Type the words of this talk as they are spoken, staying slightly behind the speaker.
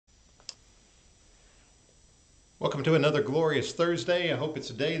Welcome to another glorious Thursday. I hope it's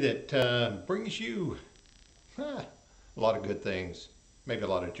a day that brings you a lot of good things, maybe a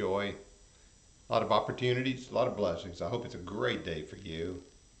lot of joy, a lot of opportunities, a lot of blessings. I hope it's a great day for you.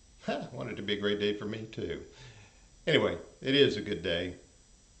 I want it to be a great day for me too. Anyway, it is a good day.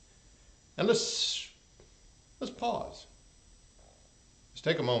 And let's pause. Let's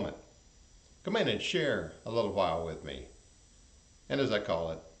take a moment. Come in and share a little while with me. And as I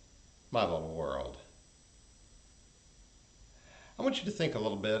call it, my little world. I want you to think a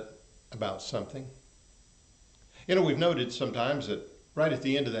little bit about something. You know, we've noted sometimes that right at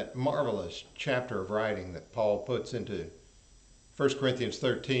the end of that marvelous chapter of writing that Paul puts into 1 Corinthians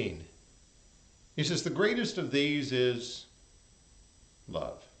 13, he says the greatest of these is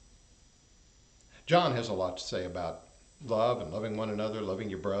love. John has a lot to say about love and loving one another, loving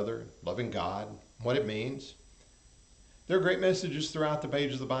your brother, loving God, what it means. There are great messages throughout the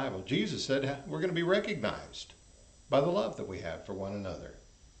pages of the Bible. Jesus said we're going to be recognized by the love that we have for one another.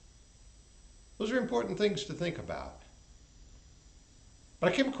 Those are important things to think about.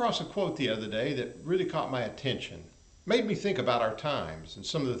 But I came across a quote the other day that really caught my attention, made me think about our times and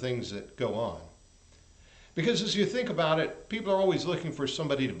some of the things that go on. Because as you think about it, people are always looking for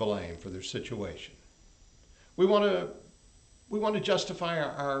somebody to blame for their situation. We want to justify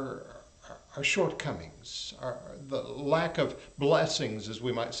our shortcomings, the lack of blessings as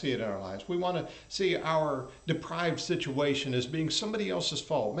we might see it in our lives. We want to see our deprived situation as being somebody else's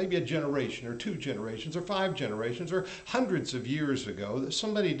fault, maybe a generation or 2 generations or 5 generations or hundreds of years ago that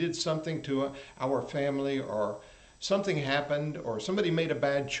somebody did something to our family, or something happened, or somebody made a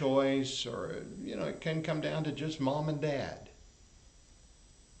bad choice, or it can come down to just mom and dad.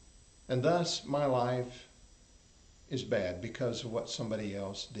 And thus my life is bad because of what somebody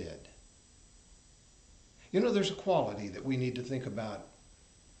else did. There's a quality that we need to think about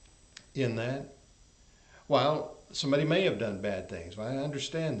in that. While somebody may have done bad things, well, I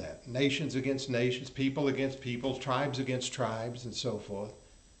understand that. Nations against nations, people against people, tribes against tribes, and so forth.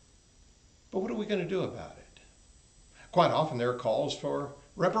 But what are we going to do about it? Quite often there are calls for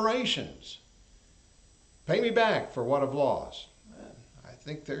reparations. Pay me back for what I've lost. I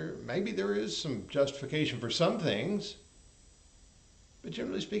think maybe there is some justification for some things. But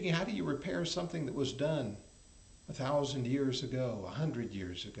generally speaking, how do you repair something that was done 1,000 years ago, 100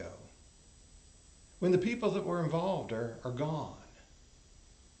 years ago, when the people that were involved are gone?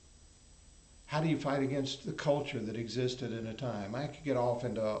 How do you fight against the culture that existed in a time? I could get off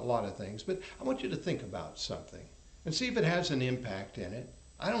into a lot of things, but I want you to think about something and see if it has an impact in it.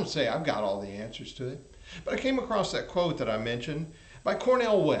 I don't say I've got all the answers to it, but I came across that quote that I mentioned by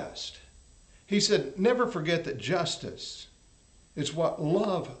Cornel West. He said, "Never forget that justice is what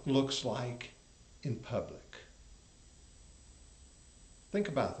love looks like in public." Think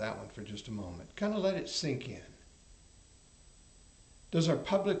about that one for just a moment. Kind of let it sink in. Does our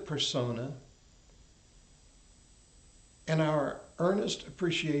public persona and our earnest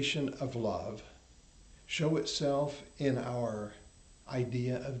appreciation of love show itself in our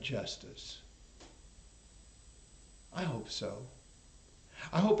idea of justice? I hope so.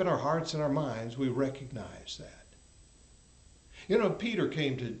 I hope in our hearts and our minds we recognize that. Peter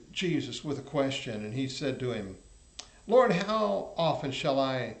came to Jesus with a question, and he said to him, "Lord, how often shall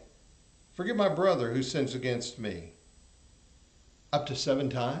I forgive my brother who sins against me? Up to 7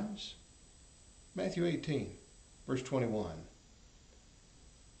 times?" Matthew 18, verse 21.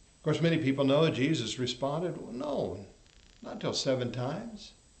 Of course, many people know Jesus responded, "Well, no, not until 7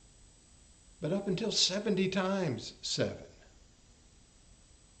 times, but up until 70 times 7.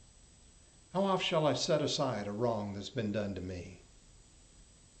 How often shall I set aside a wrong that's been done to me?"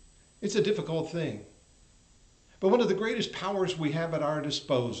 It's a difficult thing. But one of the greatest powers we have at our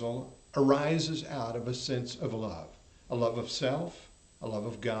disposal arises out of a sense of love. A love of self, a love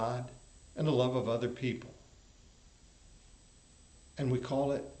of God, and a love of other people. And we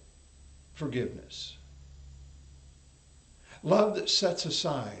call it forgiveness. Love that sets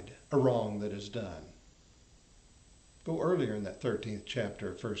aside a wrong that is done. Go earlier in that 13th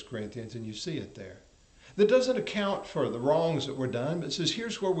chapter of 1 Corinthians and you see it there. That doesn't account for the wrongs that were done, but says,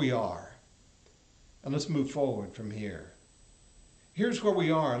 here's where we are. And let's move forward from here. Here's where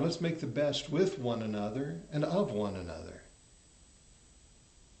we are. Let's make the best with one another and of one another.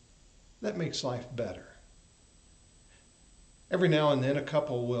 That makes life better. Every now and then a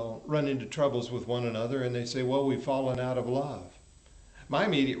couple will run into troubles with one another and they say, well, we've fallen out of love. My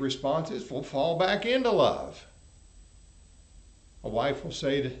immediate response is, we'll fall back into love. A wife will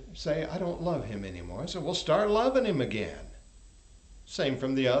say, I don't love him anymore. I said, well, start loving him again. Same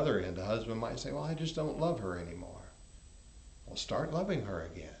from the other end. A husband might say, well, I just don't love her anymore. Well, start loving her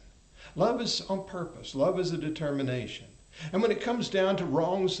again. Love is on purpose. Love is a determination. And when it comes down to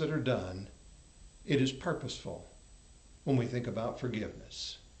wrongs that are done, it is purposeful when we think about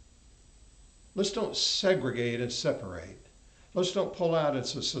forgiveness. Let's don't segregate and separate. Let's don't pull out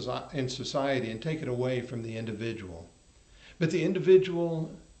in society and take it away from the individual. But the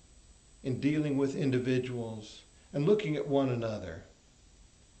individual, in dealing with individuals and looking at one another,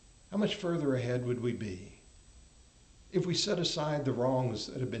 how much further ahead would we be if we set aside the wrongs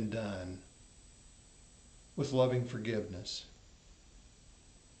that have been done with loving forgiveness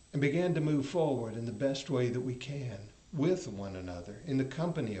and began to move forward in the best way that we can with one another, in the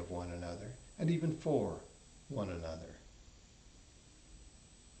company of one another, and even for one another?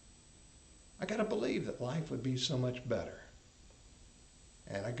 I got to believe that life would be so much better.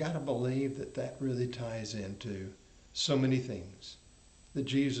 And I got to believe that that really ties into so many things that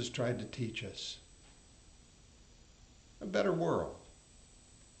Jesus tried to teach us. A better world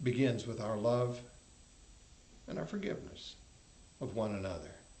begins with our love and our forgiveness of one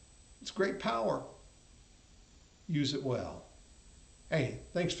another. It's great power. Use it well. Hey,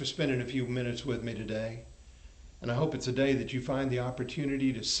 thanks for spending a few minutes with me today. And I hope it's a day that you find the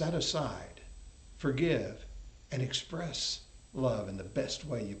opportunity to set aside, forgive, and express love in the best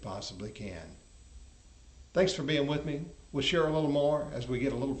way you possibly can. Thanks for being with me. We'll share a little more as we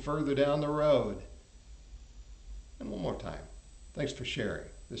get a little further down the road. And one more time, thanks for sharing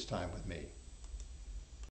this time with me.